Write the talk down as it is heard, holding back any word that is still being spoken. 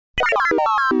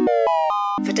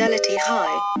Fidelity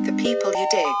high, the people you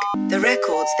dig, the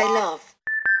records they love.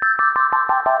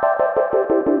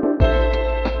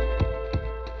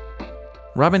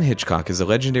 Robyn Hitchcock is a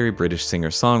legendary British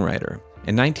singer-songwriter.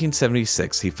 In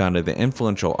 1976, he founded the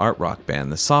influential art rock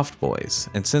band The Soft Boys,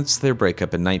 and since their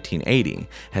breakup in 1980,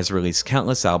 has released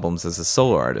countless albums as a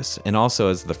solo artist and also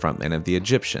as the frontman of the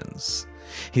Egyptians.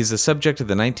 He's the subject of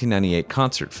the 1998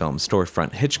 concert film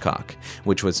Storefront Hitchcock,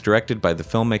 which was directed by the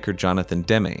filmmaker Jonathan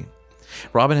Demme.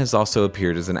 Robyn has also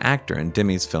appeared as an actor in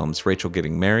Demme's films Rachel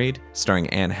Getting Married, starring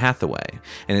Anne Hathaway,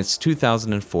 and its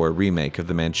 2004 remake of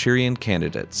The Manchurian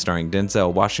Candidate, starring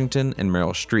Denzel Washington and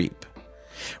Meryl Streep.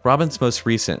 Robyn's most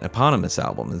recent eponymous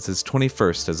album is his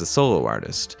 21st as a solo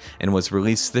artist, and was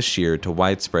released this year to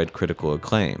widespread critical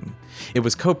acclaim. It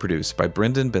was co-produced by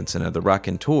Brendan Benson of the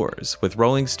Raconteurs, with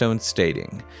Rolling Stone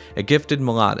stating, "A gifted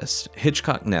melodist,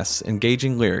 Hitchcock nests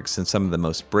engaging lyrics in some of the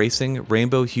most bracing,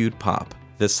 rainbow-hued pop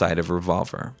this side of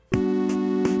Revolver."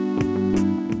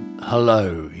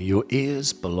 Hello, your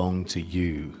ears belong to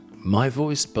you. My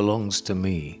voice belongs to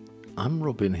me. I'm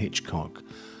Robyn Hitchcock,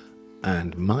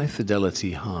 and my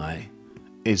fidelity high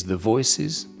is the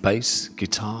voices, bass,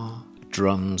 guitar,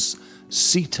 drums,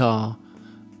 sitar,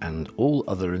 and all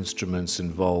other instruments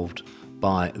involved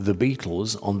by the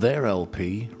Beatles on their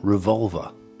LP,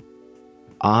 Revolver.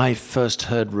 I first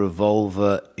heard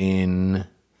Revolver in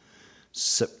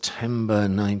September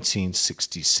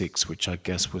 1966, which I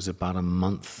guess was about a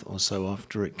month or so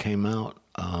after it came out.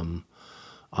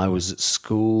 I was at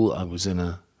school. I was in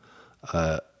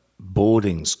a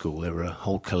boarding school. There were a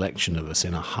whole collection of us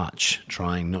in a hutch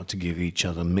trying not to give each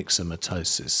other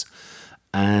myxomatosis.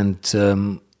 And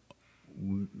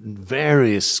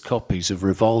various copies of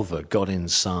Revolver got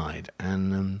inside.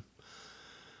 And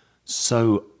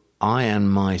so I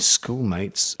and my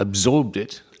schoolmates absorbed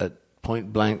it at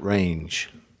point blank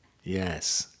range.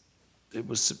 Yes. It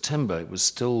was September. It was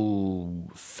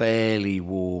still fairly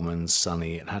warm and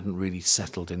sunny. It hadn't really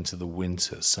settled into the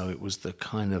winter. So it was the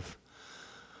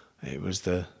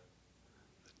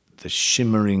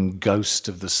shimmering ghost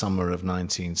of the summer of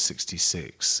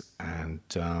 1966. And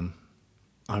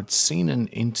I'd seen an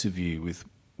interview with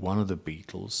one of the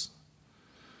Beatles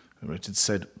where it had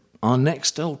said, "Our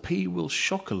next LP will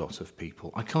shock a lot of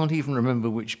people." I can't even remember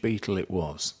which Beatle it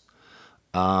was.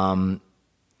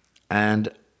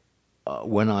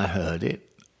 When I heard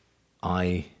it,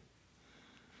 I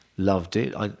loved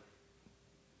it. It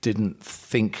didn't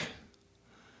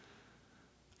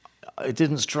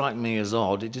strike me as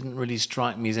odd. It didn't really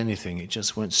strike me as anything. It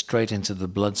just went straight into the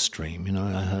bloodstream. You know,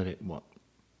 I heard it,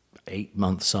 8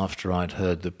 months after I'd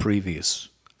heard the previous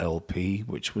LP,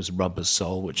 which was Rubber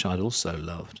Soul, which I'd also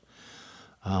loved.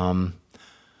 I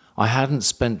hadn't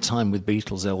spent time with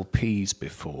Beatles LPs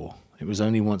before. It was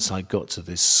only once I got to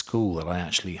this school that I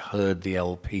actually heard the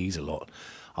LPs a lot.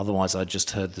 Otherwise, I'd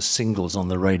just heard the singles on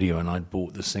the radio and I'd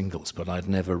bought the singles, but I'd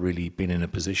never really been in a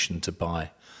position to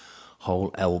buy whole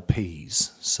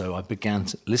LPs. So I began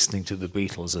listening to the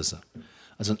Beatles as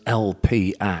an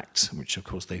LP act, which of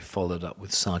course they followed up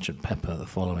with Sgt. Pepper the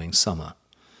following summer.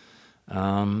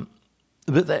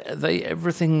 But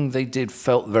everything they did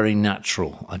felt very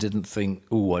natural. I didn't think,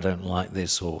 "Oh, I don't like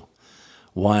this," or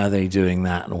 "Why are they doing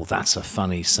that?" or "That's a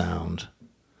funny sound."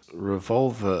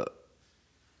 Revolver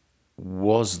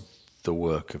was the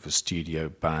work of a studio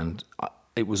band.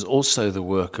 It was also the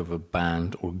work of a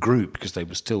band or group, because they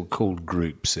were still called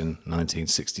groups in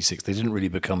 1966. They didn't really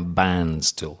become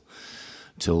bands till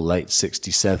late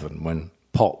 67, when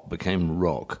pop became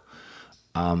rock.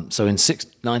 So in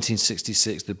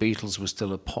 1966, the Beatles were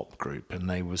still a pop group, and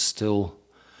they were still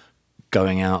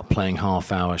going out playing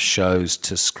half-hour shows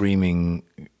to screaming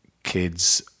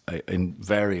kids in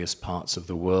various parts of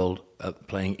the world,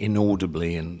 playing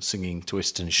inaudibly and singing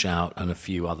Twist and Shout and a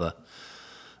few other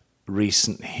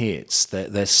recent hits.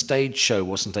 Their stage show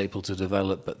wasn't able to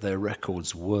develop, but their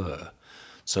records were.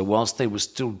 So whilst they were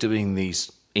still doing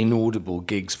these inaudible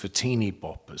gigs for teeny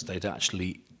boppers, they'd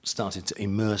actually started to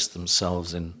immerse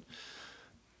themselves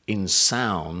in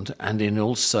sound and in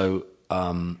also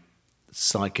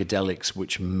psychedelics,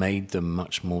 which made them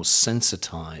much more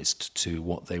sensitized to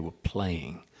what they were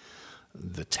playing,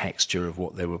 the texture of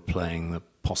what they were playing, the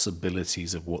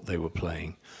possibilities of what they were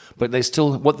playing. But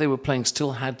what they were playing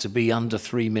still had to be under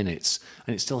 3 minutes,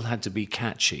 and it still had to be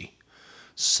catchy.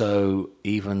 So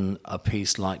even a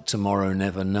piece like Tomorrow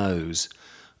Never Knows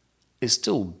is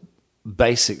still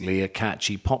basically a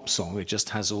catchy pop song. It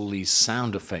just has all these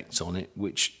sound effects on it,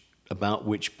 about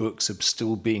which books are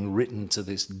still being written to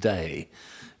this day.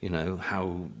 You know,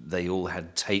 how they all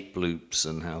had tape loops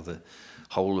and how the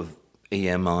whole of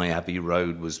EMI Abbey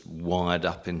Road was wired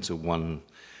up into one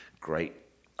great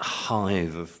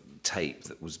hive of tape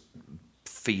that was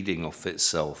feeding off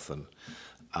itself, and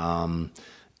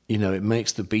it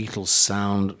makes the Beatles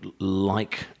sound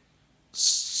like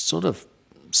sort of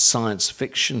science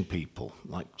fiction people,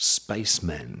 like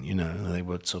spacemen. They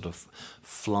were sort of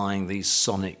flying these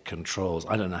sonic controls.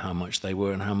 I don't know how much they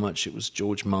were and how much it was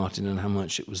George Martin and how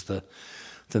much it was the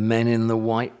men in the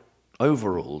white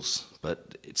overalls,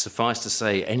 but it suffice to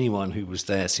say anyone who was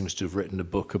there seems to have written a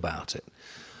book about it.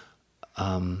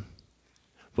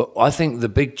 But I think the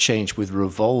big change with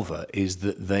Revolver is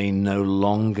that they no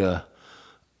longer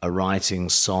are writing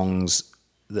songs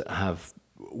that have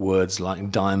words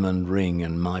like Diamond Ring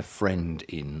and My Friend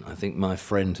in. I think My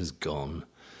Friend has gone.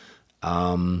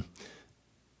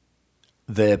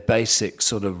 Their basic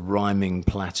sort of rhyming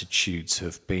platitudes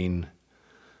have been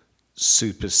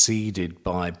superseded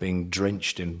by being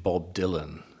drenched in Bob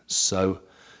Dylan. So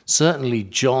certainly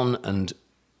John and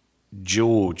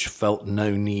George felt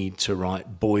no need to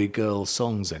write boy-girl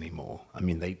songs anymore. I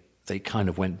mean, they kind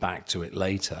of went back to it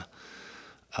later.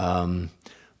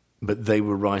 But they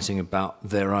were writing about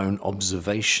their own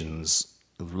observations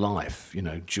of life.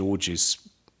 George is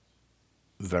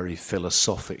very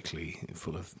philosophically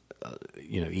full of,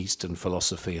 Eastern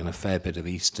philosophy and a fair bit of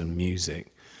Eastern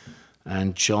music.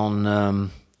 And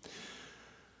John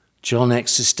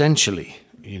existentially,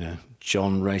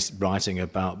 John writing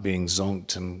about being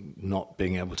zonked and not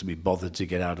being able to be bothered to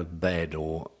get out of bed,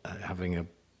 or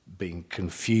being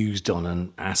confused on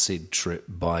an acid trip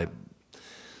by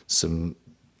some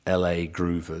LA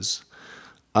groovers.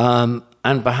 And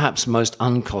perhaps most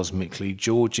uncosmically,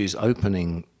 George's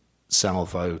opening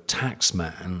salvo,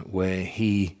 Taxman, where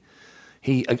he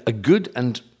a good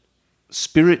and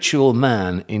spiritual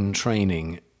man in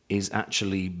training is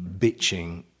actually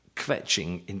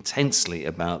kvetching intensely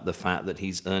about the fact that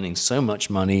he's earning so much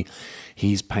money,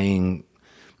 he's paying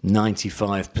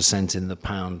 95% in the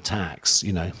pound tax.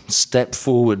 Step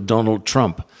forward, Donald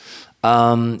Trump.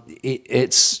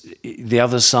 It's the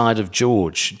other side of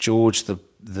George. George,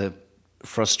 the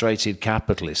frustrated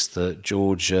capitalist.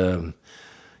 George,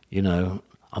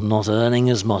 I'm not earning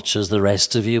as much as the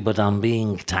rest of you, but I'm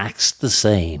being taxed the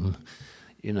same.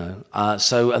 And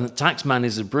the Taxman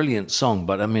is a brilliant song,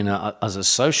 but I mean, as a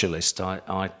socialist,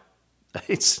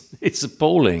 it's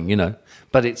appalling,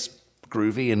 but it's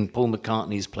groovy, and Paul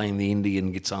McCartney's playing the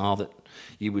Indian guitar that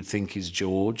you would think is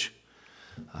George.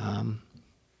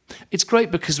 It's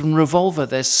great because in Revolver,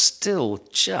 they're still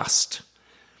just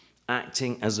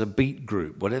acting as a beat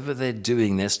group. Whatever they're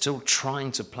doing, they're still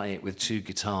trying to play it with two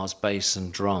guitars, bass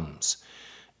and drums.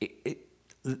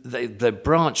 They're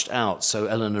branched out, so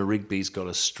Eleanor Rigby's got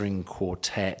a string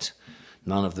quartet.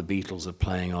 None of the Beatles are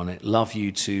playing on it. Love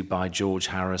You To by George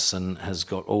Harrison has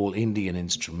got all Indian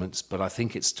instruments, but I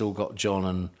think it's still got John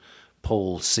and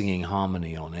Paul singing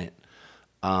harmony on it.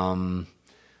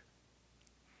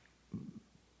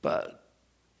 But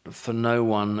For No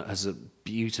One has a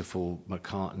beautiful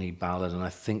McCartney ballad, and I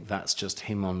think that's just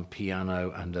him on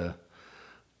piano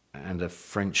and a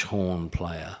French horn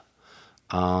player.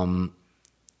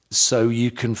 So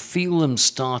you can feel them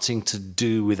starting to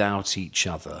do without each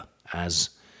other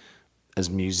as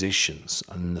musicians.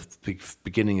 And the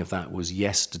beginning of that was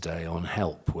Yesterday on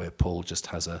Help, where Paul just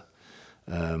has a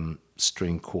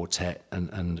string quartet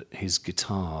and his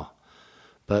guitar.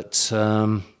 But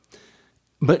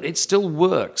it still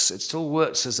works. It still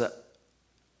works as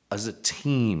a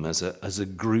team, as a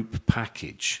group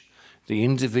package. The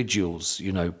individuals,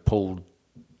 Paul,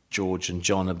 George, and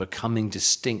John are becoming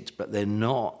distinct, but they're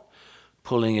not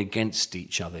pulling against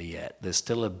each other yet. There's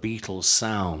still a Beatles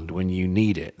sound when you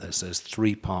need it. There's those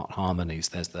three-part harmonies.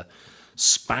 There's the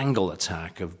spangle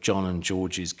attack of John and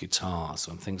George's guitars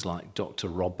on things like Dr.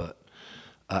 Robert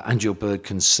and Your Bird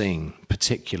Can Sing,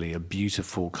 particularly a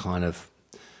beautiful kind of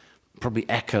probably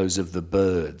echoes of the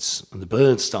Byrds. And the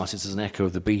Byrds started as an echo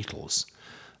of the Beatles.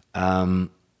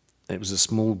 It was a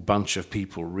small bunch of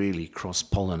people really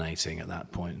cross-pollinating at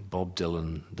that point. Bob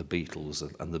Dylan, the Beatles,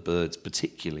 and the Byrds,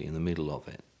 particularly in the middle of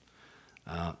it.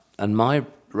 And my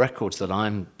records that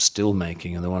I'm still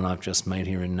making are the one I've just made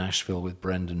here in Nashville with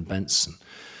Brendan Benson,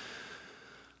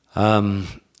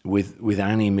 with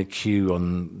Annie McHugh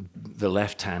on the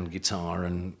left-hand guitar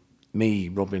and me,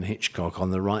 Robyn Hitchcock,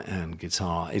 on the right-hand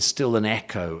guitar. It's still an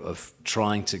echo of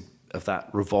of that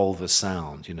Revolver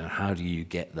sound. How do you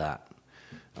get that?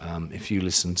 If you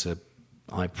listen to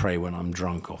I Pray When I'm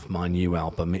Drunk off my new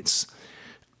album, it's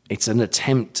an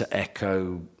attempt to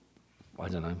echo, I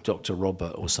don't know, Dr.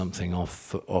 Robert or something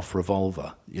off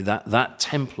Revolver. That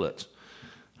template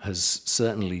has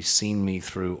certainly seen me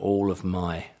through all of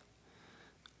my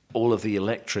all of the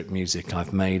electric music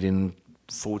I've made in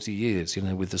 40 years,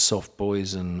 with the Soft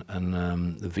Boys and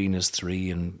the Venus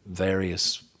 3 and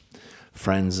various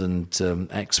friends and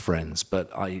ex-friends. But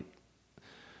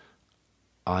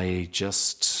I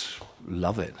just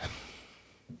love it.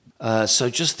 So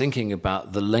just thinking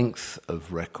about the length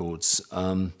of records,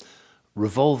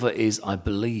 Revolver is, I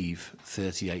believe,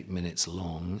 38 minutes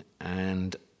long,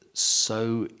 and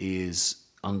so is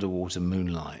Underwater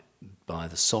Moonlight by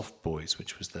the Soft Boys,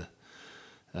 which was the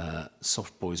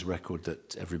Soft Boys record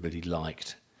that everybody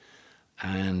liked.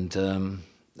 And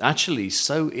actually,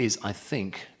 so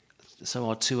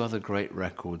are two other great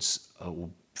records,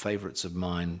 favourites of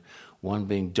mine, one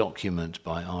being Document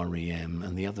by R.E.M.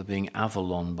 and the other being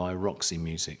Avalon by Roxy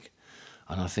Music.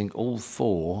 And I think all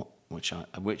four, which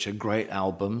are great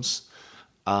albums,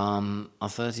 are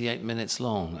 38 minutes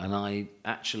long. And I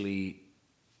actually,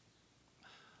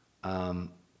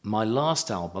 my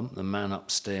last album, The Man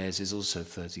Upstairs, is also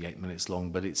 38 minutes long,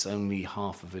 but it's only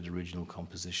half of it original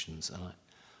compositions. And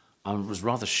I was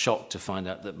rather shocked to find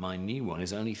out that my new one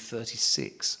is only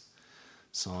 36.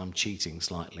 So I'm cheating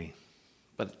slightly,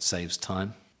 but it saves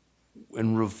time.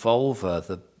 In Revolver,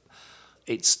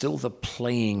 it's still the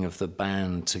playing of the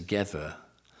band together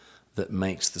that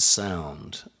makes the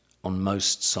sound on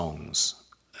most songs,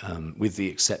 with the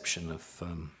exception of,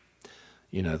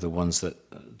 the ones that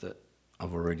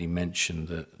I've already mentioned,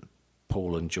 the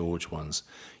Paul and George ones.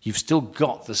 You've still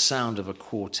got the sound of a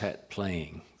quartet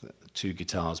playing, 2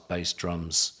 guitars, bass,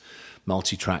 drums,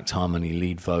 multi-tracked harmony,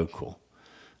 lead vocal.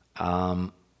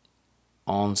 On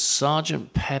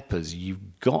Sgt. Pepper's,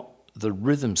 you've got the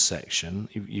rhythm section,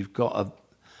 you've got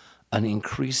an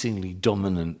increasingly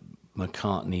dominant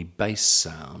McCartney bass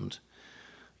sound.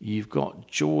 You've got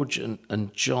George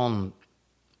and John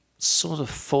sort of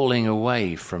falling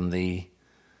away from the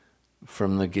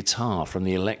guitar, from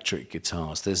the electric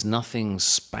guitars. There's nothing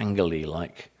spangly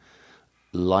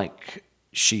like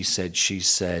She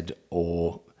Said,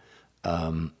 or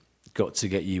Got to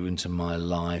Get You Into My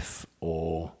Life,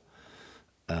 or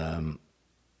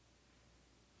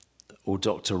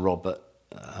Dr. Robert.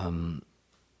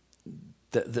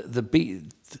 The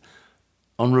beat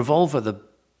on Revolver, the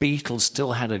Beatles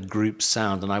still had a group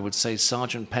sound, and I would say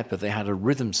Sgt. Pepper, they had a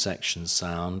rhythm section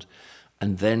sound,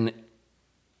 and then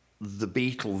the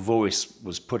Beatle voice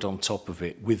was put on top of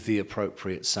it with the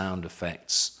appropriate sound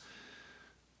effects,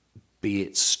 be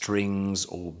it strings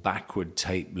or backward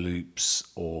tape loops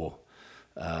or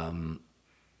a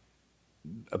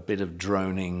bit of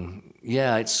droning.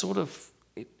 Yeah, it's sort of,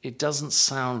 it doesn't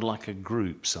sound like a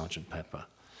group, Sgt. Pepper.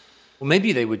 Well,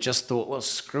 maybe they would just thought, well,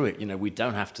 screw it, we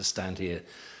don't have to stand here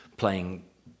playing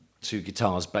 2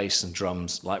 guitars, bass and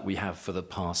drums like we have for the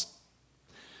past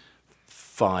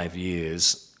 5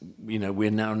 years.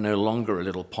 We're now no longer a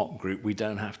little pop group. We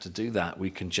don't have to do that.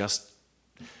 We can just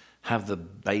have the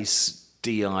bass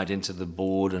DI'd into the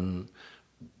board and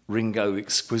Ringo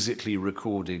exquisitely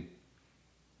recorded,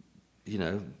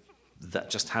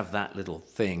 that just have that little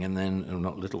thing, and then,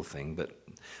 not little thing, but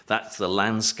that's the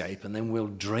landscape, and then we'll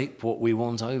drape what we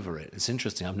want over it. It's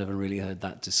interesting, I've never really heard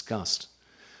that discussed.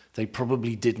 They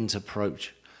probably didn't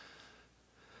approach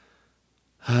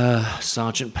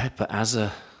Sgt. Pepper as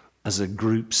a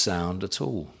group sound at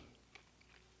all.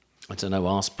 I don't know,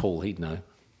 ask Paul, he'd know.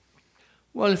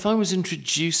 Well, if I was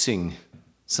introducing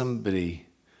somebody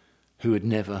who had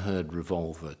never heard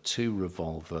Revolver to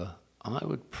Revolver, I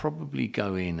would probably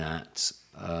go in at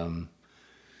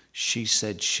She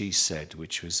Said,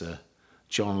 which was a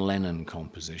John Lennon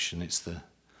composition. It's the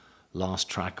last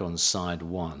track on side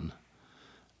 1.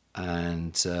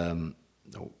 And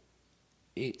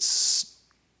it's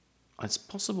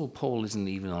possible Paul isn't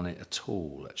even on it at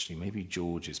all, actually. Maybe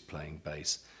George is playing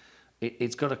bass.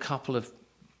 It's got a couple of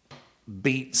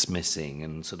beats missing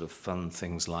and sort of fun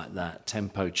things like that,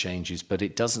 tempo changes, but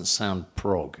it doesn't sound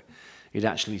prog. It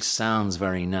actually sounds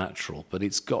very natural, but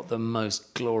it's got the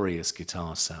most glorious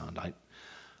guitar sound.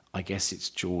 I guess it's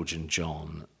George and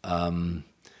John.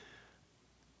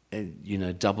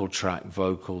 Double track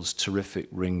vocals, terrific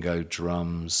Ringo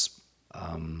drums.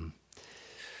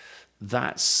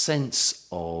 That sense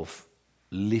of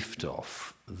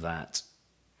liftoff that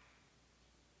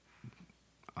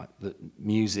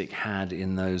music had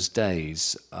in those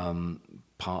days,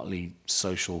 partly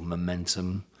social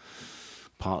momentum,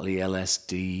 partly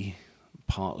LSD,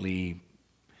 partly,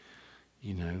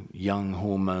 young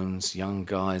hormones, young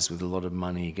guys with a lot of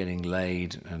money getting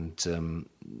laid, and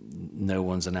no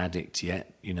one's an addict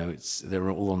yet.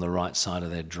 They're all on the right side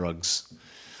of their drugs.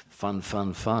 Fun.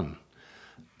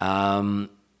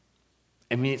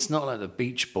 It's not like the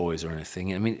Beach Boys or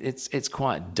anything. It's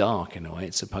quite dark in a way.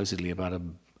 It's supposedly about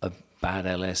a bad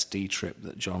LSD trip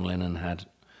that John Lennon had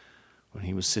when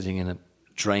he was sitting in a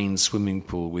drained swimming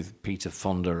pool with Peter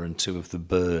Fonda and two of the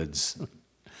Byrds.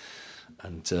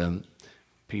 And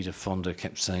Peter Fonda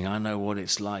kept saying, "I know what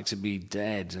it's like to be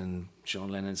dead." And John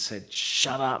Lennon said,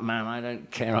 "Shut up, man, I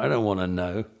don't care, I don't want to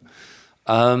know."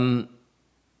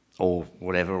 Or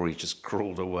whatever, or he just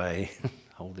crawled away,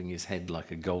 holding his head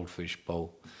like a goldfish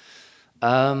bowl.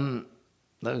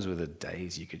 Those were the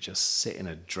days you could just sit in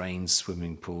a drained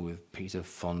swimming pool with Peter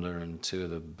Fonda and two of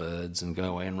the Byrds and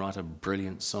go away and write a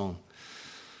brilliant song.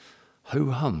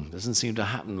 Ho-hum, doesn't seem to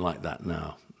happen like that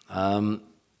now.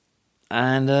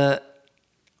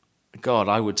 God,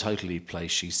 I would totally play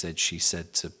She Said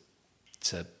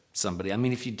to somebody. I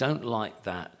mean, if you don't like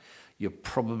that, you're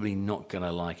probably not going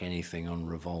to like anything on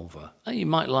Revolver. And you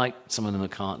might like some of the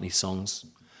McCartney songs.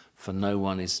 For No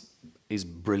One is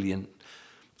brilliant.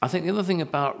 I think the other thing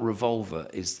about Revolver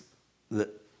is that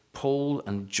Paul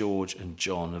and George and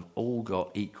John have all got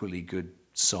equally good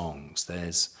songs.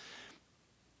 There's,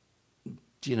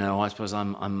 I suppose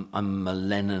I'm a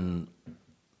Lennon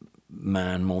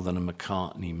man more than a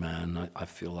McCartney man. I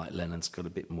feel like Lennon's got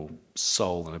a bit more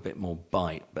soul and a bit more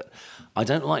bite, but I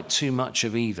don't like too much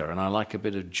of either, and I like a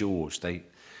bit of George. They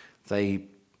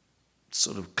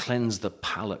sort of cleansed the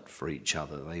palate for each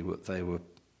other. They were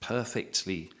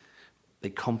perfectly. They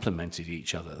complemented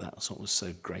each other. That's what was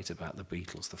so great about the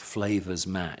Beatles. The flavours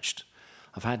matched.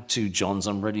 I've had two Johns.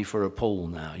 I'm ready for a Paul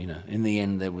now. In the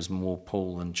end, there was more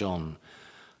Paul than John,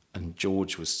 and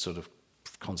George was sort of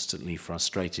constantly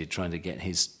frustrated trying to get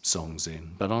his songs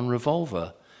in. But on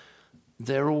Revolver,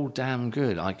 they're all damn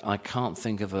good. I can't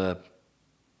think of a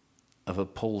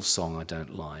Paul song I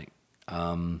don't like.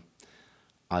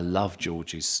 I love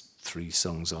George's 3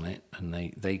 songs on it,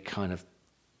 and they kind of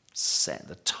set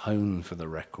the tone for the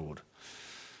record.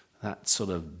 That sort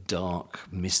of dark,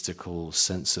 mystical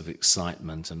sense of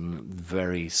excitement and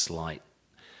very slight,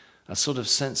 a sort of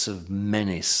sense of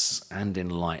menace and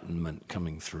enlightenment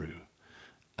coming through.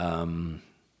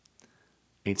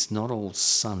 It's not all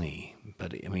sunny,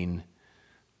 but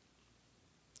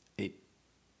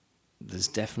there's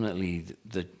definitely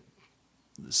there's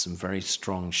some very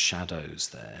strong shadows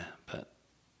there,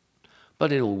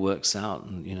 but it all works out,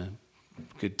 and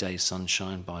Good Day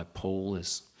Sunshine by Paul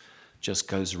just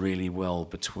goes really well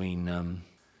between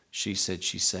She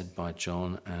Said by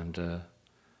John and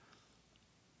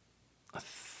I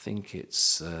think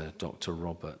it's Dr.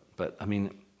 Robert. But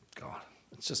God,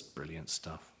 it's just brilliant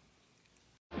stuff.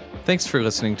 Thanks for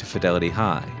listening to Fidelity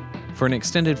High. For an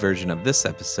extended version of this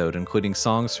episode, including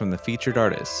songs from the featured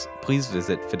artists, please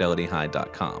visit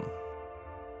fidelityhigh.com.